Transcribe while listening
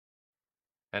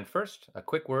And first, a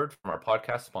quick word from our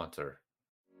podcast sponsor.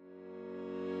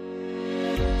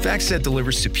 FactSet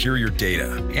delivers superior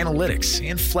data, analytics,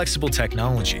 and flexible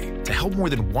technology to help more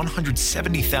than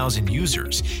 170,000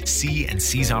 users see and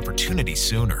seize opportunities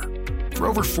sooner. For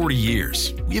over 40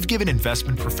 years, we have given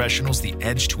investment professionals the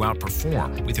edge to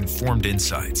outperform with informed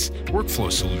insights,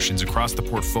 workflow solutions across the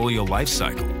portfolio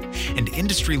lifecycle, and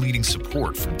industry-leading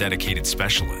support from dedicated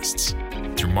specialists.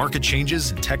 Through market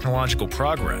changes and technological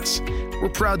progress, we're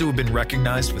proud to have been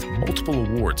recognized with multiple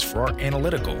awards for our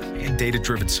analytical and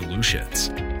data-driven solutions,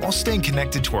 while staying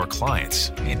connected to our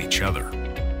clients and each other.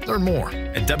 Learn more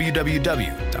at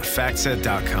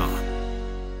www.factset.com.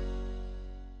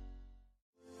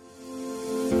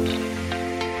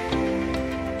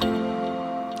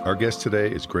 Our guest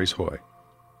today is Grace Hui,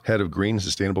 Head of Green and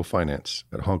Sustainable Finance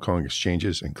at Hong Kong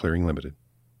Exchanges and Clearing Limited.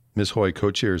 Ms. Hui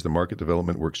co-chairs the Market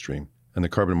Development Workstream and the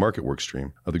Carbon Market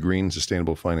Workstream of the Green and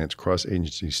Sustainable Finance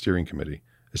Cross-Agency Steering Committee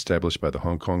established by the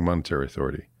Hong Kong Monetary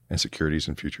Authority and Securities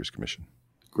and Futures Commission.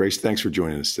 Grace, thanks for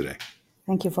joining us today.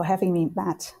 Thank you for having me,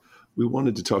 Matt. We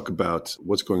wanted to talk about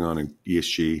what's going on in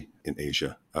ESG in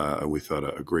Asia. We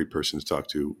thought a great person to talk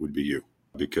to would be you,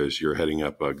 because you're heading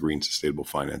up Green Sustainable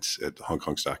Finance at the Hong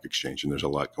Kong Stock Exchange, and there's a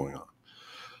lot going on.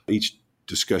 Each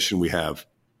discussion we have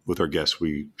with our guests,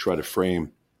 we try to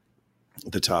frame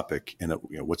the topic and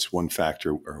what's one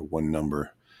factor or one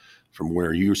number from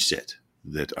where you sit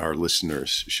that our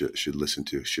listeners should listen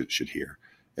to, should hear.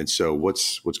 And so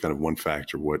what's kind of one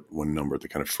factor, one number that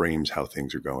kind of frames how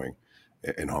things are going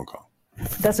in Hong Kong?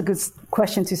 That's a good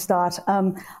question to start.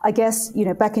 I guess,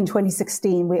 back in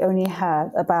 2016, we only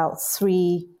had about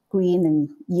 3 green and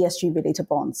ESG related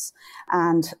bonds.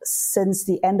 And since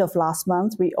the end of last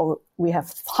month, we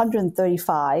have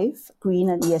 135 green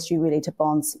and ESG related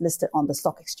bonds listed on the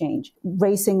stock exchange,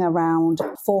 raising around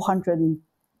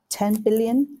 410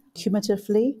 billion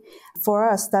cumulatively. For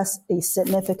us, that's a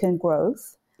significant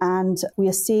growth. And we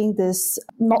are seeing this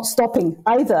not stopping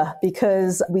either,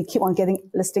 because we keep on getting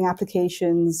listing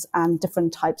applications and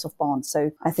different types of bonds.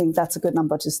 So I think that's a good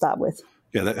number to start with.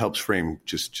 Yeah, that helps frame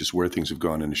just where things have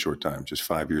gone in a short time, just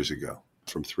 5 years ago,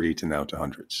 from 3 to now to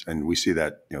hundreds. And we see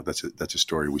that, that's a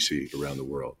story we see around the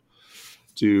world.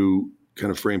 To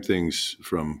kind of frame things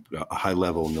from a high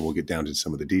level, and then we'll get down to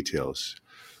some of the details.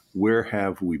 Where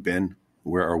have we been?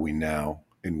 Where are we now?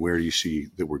 And where do you see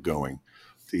that we're going?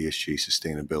 The ESG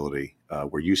sustainability,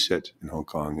 where you sit in Hong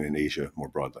Kong and in Asia more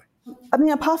broadly? I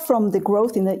mean, apart from the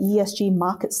growth in the ESG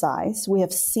market size, we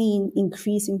have seen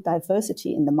increasing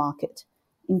diversity in the market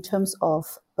in terms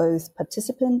of both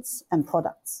participants and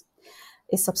products.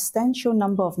 A substantial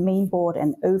number of main board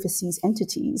and overseas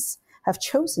entities have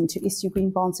chosen to issue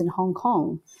green bonds in Hong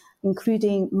Kong,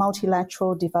 including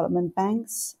multilateral development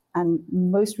banks, and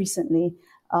most recently,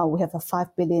 we have a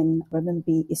 5 billion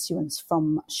renminbi issuance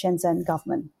from Shenzhen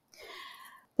government.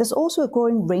 There's also a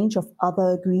growing range of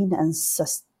other green and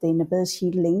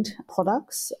sustainability-linked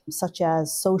products, such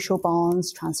as social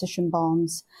bonds, transition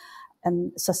bonds,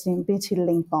 and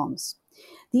sustainability-linked bonds.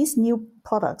 These new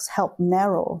products help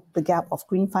narrow the gap of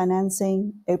green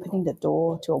financing, opening the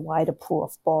door to a wider pool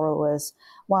of borrowers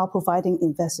while providing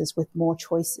investors with more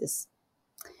choices.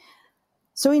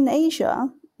 So in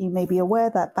Asia, you may be aware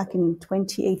that back in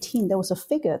 2018, there was a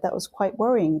figure that was quite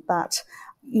worrying that,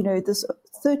 there's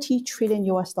 $30 trillion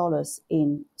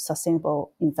in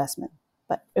sustainable investment,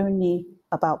 but only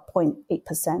about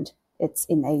 0.8% it's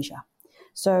in Asia.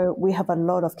 So we have a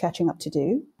lot of catching up to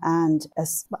do. And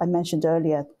as I mentioned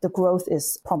earlier, the growth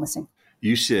is promising.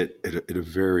 You sit at a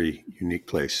very unique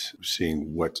place,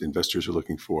 seeing what investors are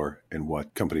looking for and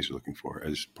what companies are looking for.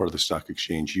 As part of the stock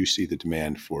exchange, you see the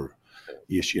demand for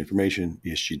ESG information,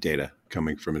 ESG data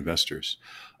coming from investors.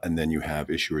 And then you have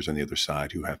issuers on the other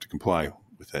side who have to comply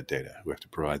with that data, who have to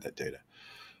provide that data.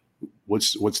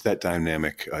 What's that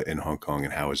dynamic in Hong Kong,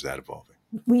 and how is that evolving?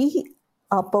 We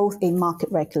are both a market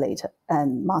regulator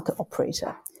and market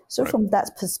operator. So From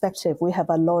that perspective, we have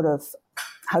a lot of,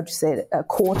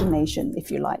 coordination, if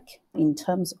you like, in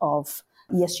terms of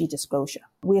ESG disclosure.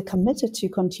 We are committed to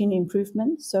continued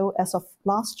improvement. So as of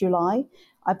last July,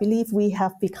 I believe we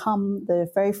have become the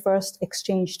very first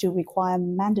exchange to require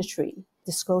mandatory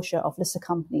disclosure of listed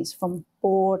companies from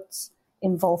board's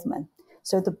involvement.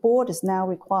 So the board is now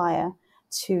required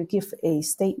to give a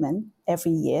statement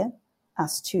every year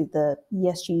as to the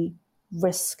ESG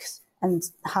risks and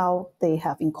how they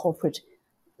have incorporated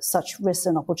such risks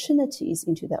and opportunities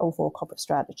into their overall corporate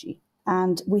strategy.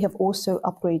 And we have also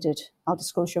upgraded our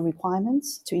disclosure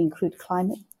requirements to include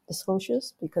climate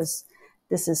disclosures, because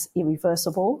this is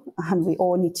irreversible and we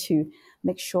all need to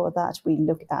make sure that we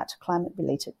look at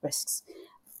climate-related risks.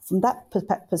 From that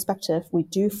perspective, we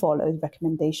do follow the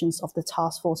recommendations of the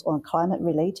Task Force on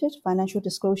Climate-Related Financial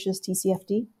Disclosures,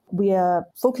 TCFD. We are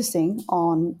focusing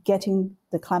on getting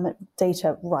the climate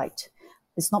data right.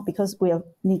 It's not because we are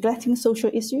neglecting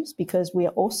social issues, because we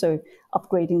are also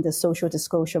upgrading the social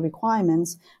disclosure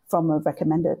requirements from a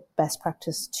recommended best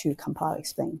practice to compile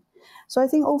explain. So I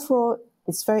think overall,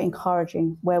 it's very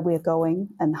encouraging where we're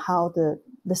going and how the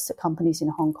listed companies in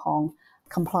Hong Kong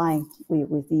complying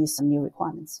with these new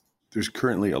requirements. There's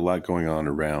currently a lot going on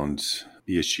around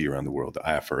ESG around the world. The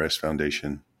IFRS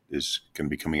Foundation is going to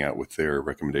be coming out with their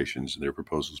recommendations and their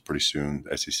proposals pretty soon.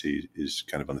 The SEC is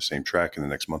kind of on the same track. In the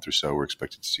next month or so, we're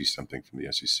expected to see something from the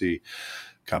SEC.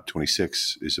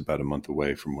 COP26 is about a month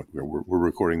away from what we're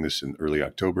recording this in early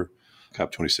October.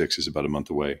 COP26 is about a month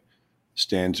away.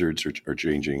 Standards are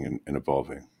changing and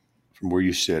evolving. From where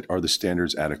you sit, are the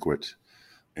standards adequate?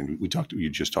 And you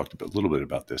just talked a little bit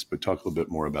about this, but talk a little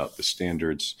bit more about the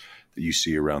standards that you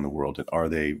see around the world, and are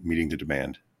they meeting the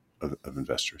demand of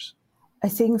investors? I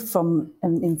think from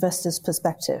an investor's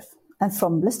perspective and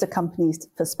from listed companies'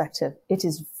 perspective, it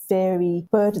is very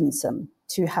burdensome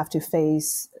to have to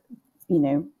face,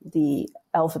 the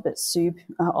alphabet soup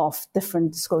of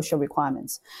different disclosure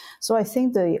requirements. So I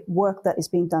think the work that is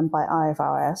being done by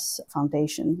IFRS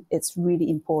Foundation, it's really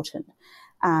important.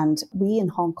 And we in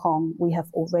Hong Kong, we have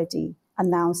already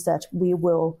announced that we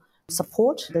will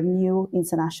support the new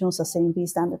International Sustainability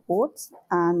Standard Boards.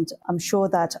 And I'm sure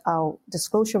that our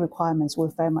disclosure requirements will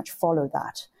very much follow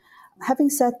that. Having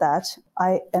said that,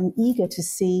 I am eager to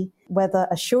see whether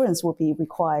assurance will be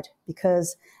required,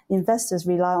 because investors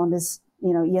rely on this,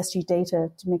 ESG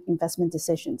data to make investment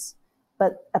decisions.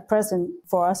 But at present,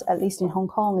 for us, at least in Hong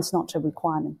Kong, it's not a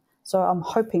requirement. So I'm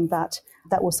hoping that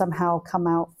will somehow come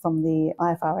out from the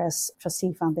IFRS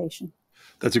Trustee Foundation.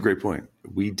 That's a great point.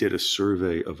 We did a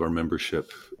survey of our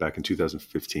membership back in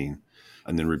 2015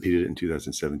 and then repeated it in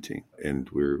 2017. And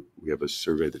we have a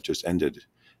survey that just ended.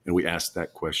 And we asked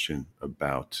that question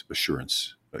about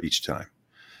assurance each time.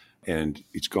 And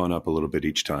it's gone up a little bit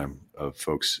each time of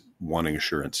folks wanting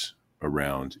assurance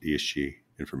around ESG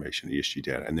information, ESG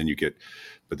data. And then you get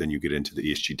into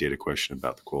the ESG data question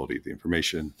about the quality of the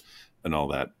information and all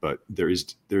that. But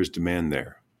there's demand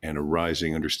there and a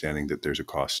rising understanding that there's a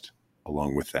cost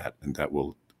along with that, and that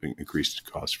will increase the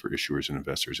cost for issuers and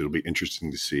investors. It'll be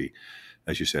interesting to see,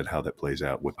 as you said, how that plays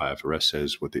out, what IFRS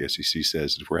says, what the SEC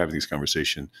says. If we're having this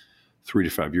conversation 3 to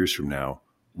 5 years from now,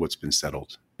 what's been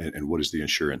settled and what is the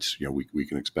insurance we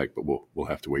can expect, but we'll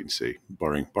have to wait and see.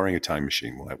 Barring a time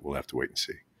machine, we'll have to wait and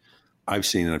see. I've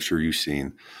seen, and I'm sure you've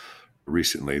seen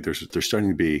recently, there's starting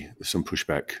to be some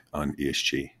pushback on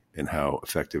ESG and how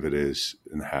effective it is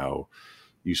and how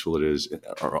useful it is,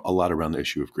 a lot around the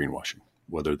issue of greenwashing,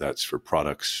 whether that's for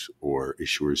products or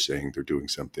issuers saying they're doing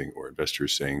something or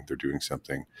investors saying they're doing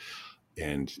something.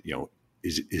 And,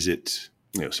 is it,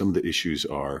 some of the issues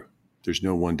are, there's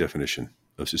no one definition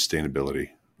of sustainability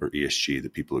or ESG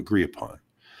that people agree upon.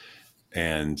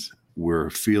 And we're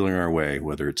feeling our way,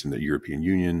 whether it's in the European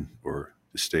Union or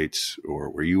the States or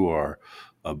where you are,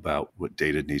 about what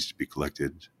data needs to be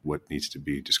collected, what needs to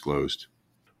be disclosed,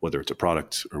 whether it's a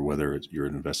product or whether you're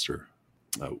an investor,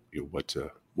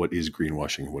 what is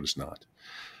greenwashing and what is not.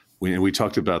 We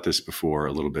talked about this before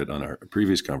a little bit on our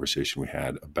previous conversation we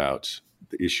had about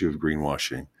the issue of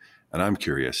greenwashing. And I'm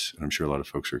curious, and I'm sure a lot of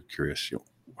folks are curious,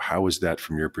 how is that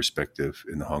from your perspective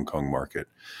in the Hong Kong market,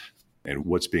 and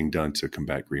what's being done to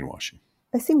combat greenwashing?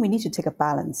 I think we need to take a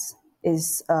balance,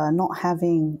 is not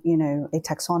having, a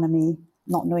taxonomy,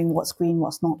 not knowing what's green,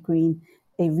 what's not green,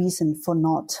 a reason for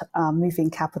not moving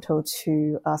capital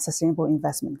to sustainable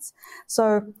investments.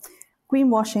 So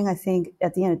greenwashing, I think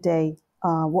at the end of the day,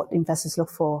 what investors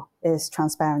look for is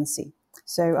transparency.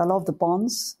 So a lot of the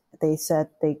bonds, they said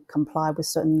they comply with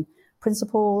certain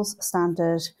principles,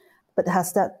 standards, but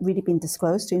has that really been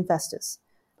disclosed to investors?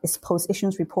 Is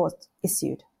post-issuance report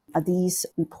issued? Are these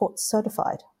reports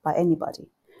certified by anybody?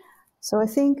 So I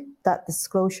think that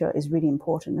disclosure is really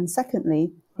important. And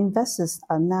secondly, investors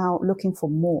are now looking for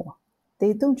more.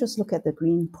 They don't just look at the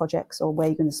green projects or where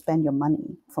you're going to spend your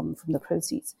money from the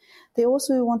proceeds. They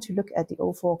also want to look at the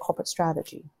overall corporate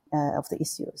strategy of the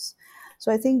issuers.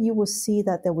 So I think you will see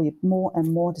that there will be more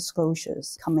and more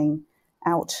disclosures coming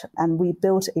out. And we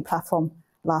built a platform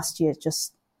last year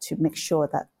just to make sure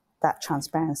that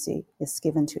transparency is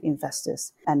given to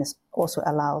investors, and it also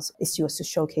allows issuers to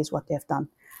showcase what they've done.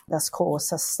 That's called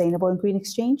Sustainable and Green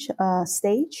Exchange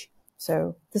stage.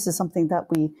 So this is something that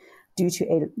we do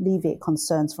to alleviate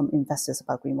concerns from investors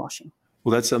about greenwashing.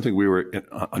 Well, that's something we were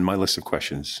on my list of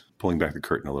questions, pulling back the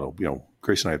curtain a little.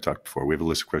 Grace and I have talked before. We have a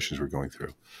list of questions we're going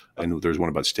through. And there's one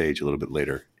about stage a little bit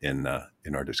later in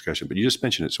our discussion. But you just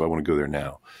mentioned it, so I want to go there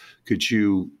now. Could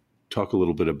you talk a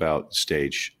little bit about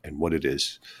stage and what it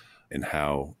is and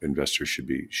how investors should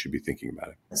be thinking about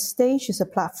it? Stage is a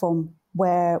platform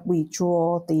where we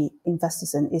draw the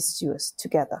investors and issuers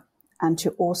together and to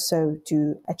also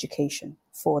do education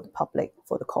for the public,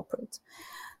 for the corporate.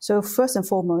 So first and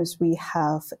foremost, we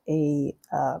have a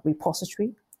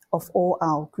repository of all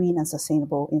our green and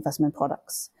sustainable investment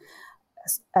products.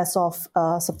 As of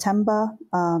September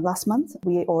last month,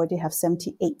 we already have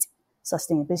 78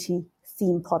 sustainability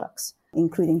themed products,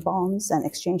 including bonds and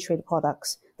exchange-traded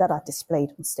products that are displayed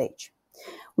on stage.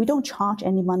 We don't charge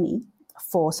any money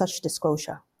for such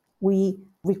disclosure. We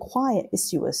require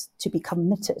issuers to be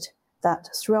committed that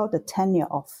throughout the tenure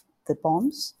of the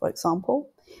bonds, for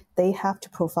example, they have to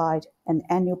provide an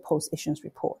annual post-issuance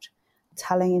report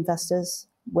telling investors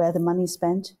where the money is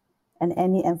spent and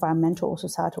any environmental or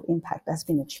societal impact that has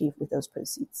been achieved with those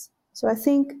proceeds. So I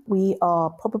think we are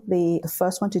probably the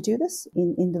first one to do this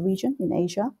in the region, in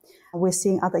Asia. We're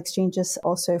seeing other exchanges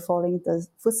also following the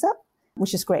footstep,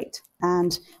 which is great.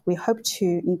 And we hope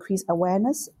to increase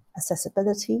awareness,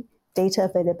 accessibility, data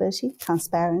availability,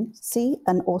 transparency,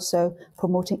 and also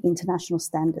promoting international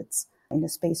standards in the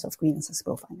space of green and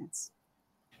sustainable finance.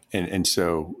 And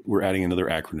so we're adding another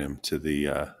acronym to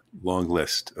the long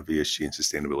list of ESG and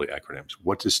sustainability acronyms.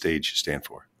 What does STAGE stand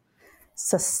for?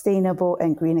 Sustainable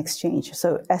and Green Exchange.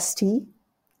 So ST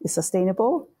is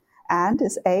sustainable, and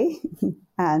is A,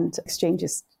 and exchange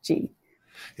is G.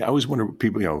 Yeah, I always wonder,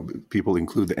 people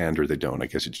include the and or they don't. I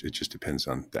guess it just depends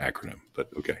on the acronym, but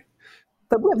okay.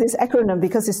 But we have this acronym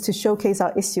because it's to showcase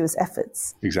our issues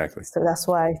efforts. Exactly. So that's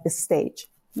why the STAGE.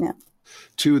 Yeah.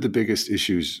 Two of the biggest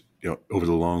issues, over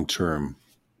the long term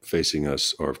facing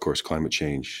us are, of course, climate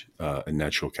change and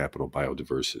natural capital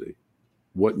biodiversity.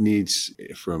 What needs,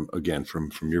 from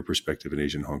your perspective in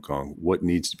Asia and Hong Kong, what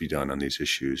needs to be done on these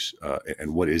issues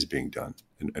and what is being done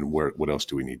and what else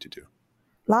do we need to do?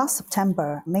 Last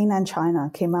September, mainland China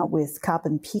came out with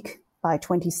carbon peak by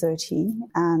 2030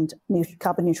 and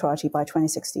carbon neutrality by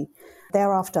 2060.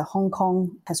 Thereafter, Hong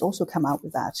Kong has also come out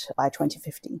with that by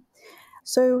 2050.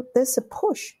 So there's a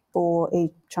push for a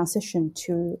transition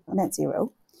to net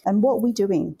zero. And what are we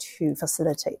doing to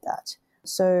facilitate that?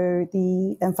 So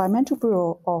the Environmental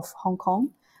Bureau of Hong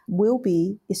Kong will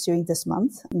be issuing this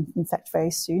month, in fact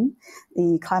very soon,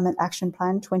 the Climate Action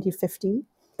Plan 2050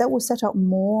 that will set out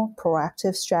more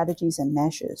proactive strategies and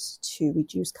measures to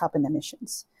reduce carbon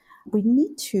emissions. We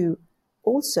need to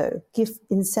also give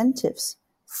incentives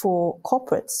for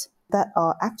corporates that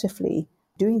are actively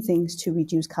doing things to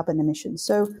reduce carbon emissions.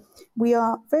 So we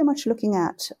are very much looking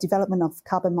at development of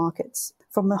carbon markets.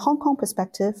 From a Hong Kong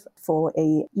perspective, for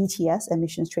a ETS,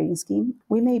 emissions trading scheme,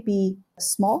 we may be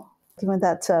small, given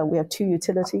that we have two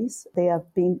utilities. They are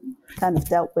being kind of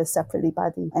dealt with separately by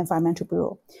the Environmental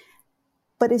Bureau.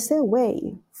 But is there a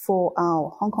way for our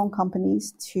Hong Kong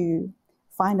companies to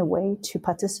find a way to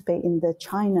participate in the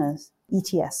China's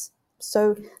ETS?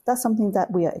 So that's something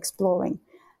that we are exploring.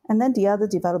 And then the other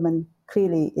development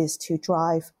clearly is to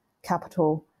drive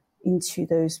capital into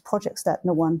those projects that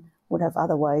no one would have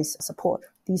otherwise support.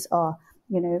 These are,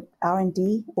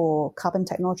 R&D or carbon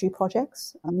technology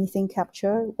projects, methane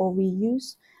capture or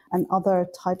reuse, and other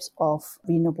types of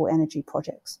renewable energy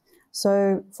projects.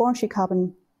 So voluntary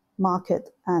carbon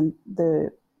market and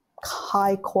the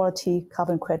high quality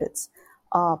carbon credits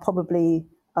are probably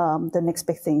the next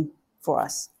big thing for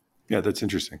us. Yeah, that's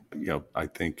interesting. I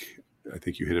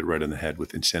think you hit it right on the head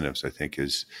with incentives. I think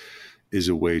is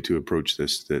a way to approach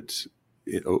this that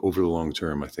over the long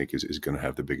term, I think is going to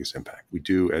have the biggest impact. We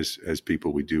do as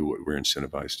people, we do what we're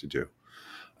incentivized to do,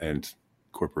 and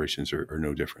corporations are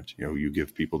no different. You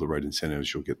give people the right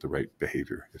incentives, you'll get the right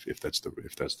behavior, if that's the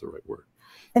right word.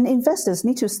 And investors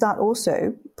need to start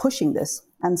also pushing this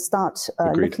and start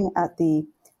looking at the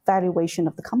valuation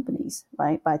of the companies,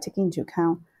 right? By taking into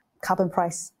account carbon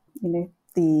price.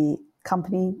 The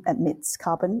company emits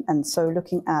carbon, and so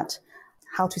looking at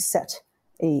how to set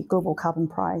a global carbon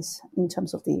price in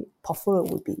terms of the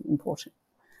portfolio would be important.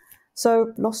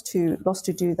 So lots to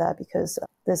do there, because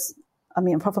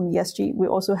apart from ESG, we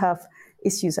also have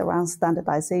issues around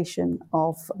standardization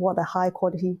of what a high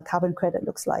quality carbon credit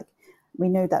looks like. We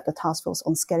know that the task force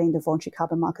on scaling the voluntary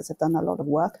carbon markets have done a lot of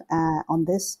work on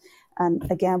this. And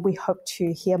again, we hope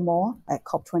to hear more at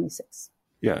COP26.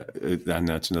 Yeah, and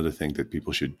that's another thing that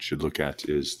people should look at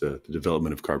is the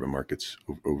development of carbon markets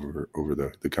over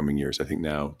the coming years. I think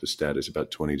now the stat is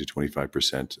about 20 to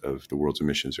 25% of the world's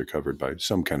emissions are covered by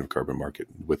some kind of carbon market.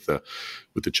 With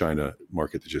the China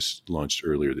market that just launched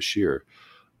earlier this year,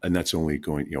 and that's only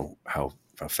going. How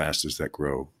fast does that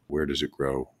grow? Where does it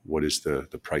grow? What is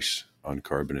the price on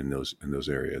carbon in those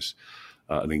areas?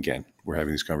 And again, we're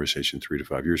having this conversation 3 to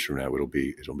 5 years from now. It'll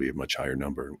be a much higher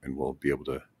number, and we'll be able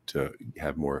to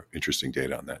have more interesting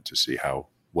data on that to see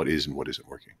what is and what isn't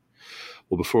working.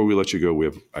 Well, before we let you go,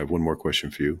 I have one more question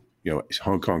for you.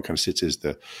 Hong Kong kind of sits as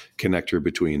the connector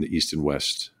between the East and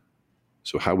West.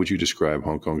 So how would you describe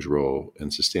Hong Kong's role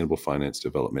in sustainable finance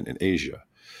development in Asia,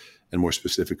 and more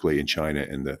specifically in China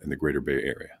and the Greater Bay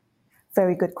Area?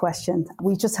 Very good question.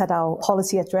 We just had our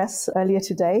policy address earlier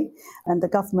today, and the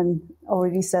government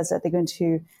already says that they're going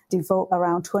to devote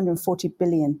around 240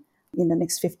 billion in the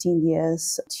next 15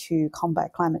 years to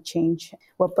combat climate change,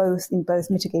 in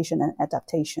both mitigation and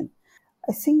adaptation.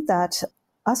 I think that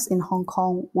us in Hong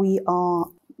Kong, we are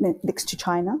next to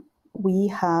China. We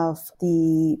have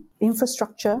the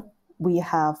infrastructure, we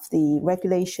have the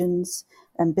regulations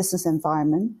and business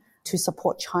environment to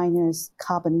support China's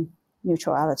carbon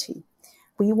neutrality.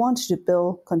 We want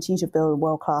to continue to build a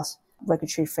world-class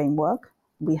regulatory framework.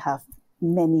 We have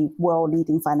many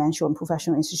world-leading financial and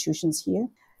professional institutions here.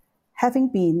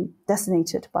 Having been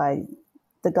designated by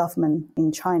the government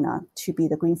in China to be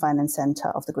the Green Finance Center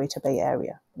of the Greater Bay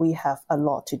Area, we have a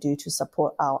lot to do to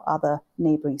support our other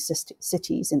neighboring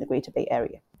cities in the Greater Bay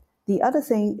Area. The other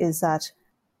thing is that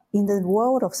in the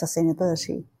world of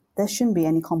sustainability, there shouldn't be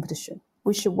any competition.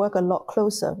 We should work a lot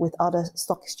closer with other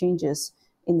stock exchanges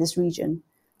in this region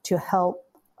to help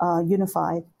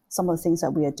unify some of the things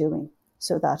that we are doing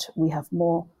so that we have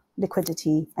more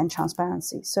liquidity and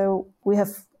transparency. So we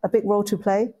have a big role to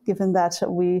play, given that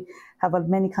we have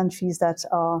many countries that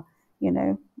are,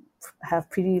 have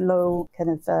pretty low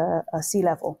kind of sea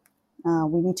level.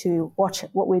 We need to watch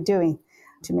what we're doing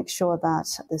to make sure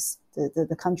that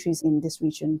the countries in this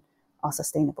region are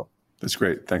sustainable. That's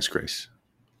great. Thanks, Grace.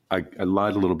 I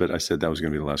lied a little bit. I said that was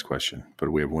going to be the last question, but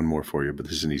we have one more for you, but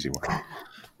this is an easy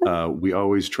one. We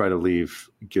always try to leave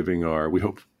we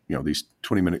hope, these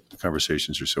 20-minute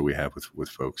conversations or so we have with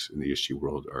folks in the ESG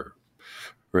world are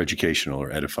educational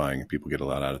or edifying, and people get a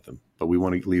lot out of them. But we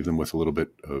want to leave them with a little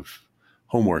bit of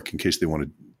homework in case they want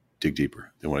to dig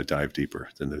deeper. They want to dive deeper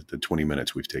than the 20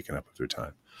 minutes we've taken up of their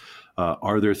time.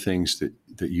 Are there things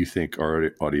that you think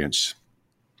our audience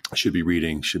should be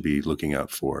reading, should be looking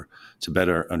out for to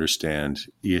better understand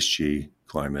ESG,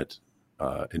 climate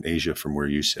in Asia from where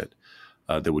you sit,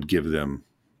 that would give them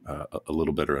a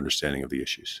little better understanding of the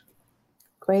issues?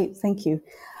 Great, thank you.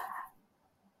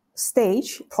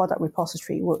 Stage product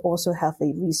repository will also have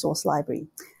a resource library.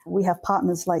 We have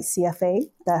partners like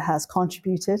CFA that has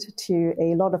contributed to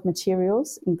a lot of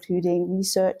materials, including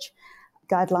research,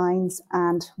 guidelines,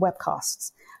 and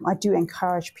webcasts. I do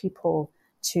encourage people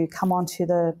to come onto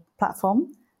the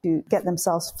platform to get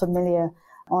themselves familiar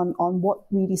on what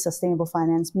really sustainable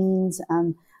finance means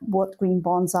and what green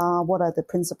bonds are, what are the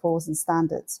principles and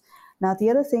standards. Now,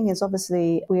 the other thing is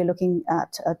obviously we are looking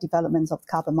at developments of the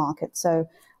carbon market. So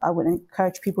I would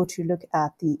encourage people to look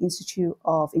at the Institute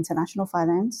of International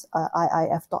Finance,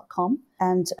 IIF.com,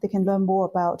 and they can learn more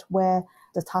about where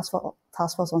the Task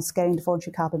Force on Scaling the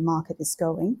Voluntary Carbon Market is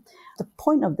going. The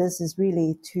point of this is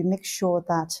really to make sure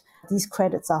that these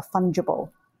credits are fungible.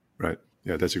 Right.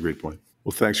 Yeah, that's a great point.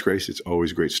 Well, thanks, Grace. It's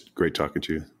always great talking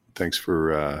to you. Thanks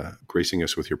for gracing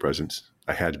us with your presence.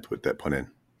 I had to put that pun in.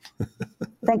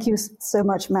 Thank you so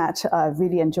much, Matt. I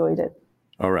really enjoyed it.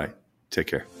 All right. Take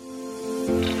care.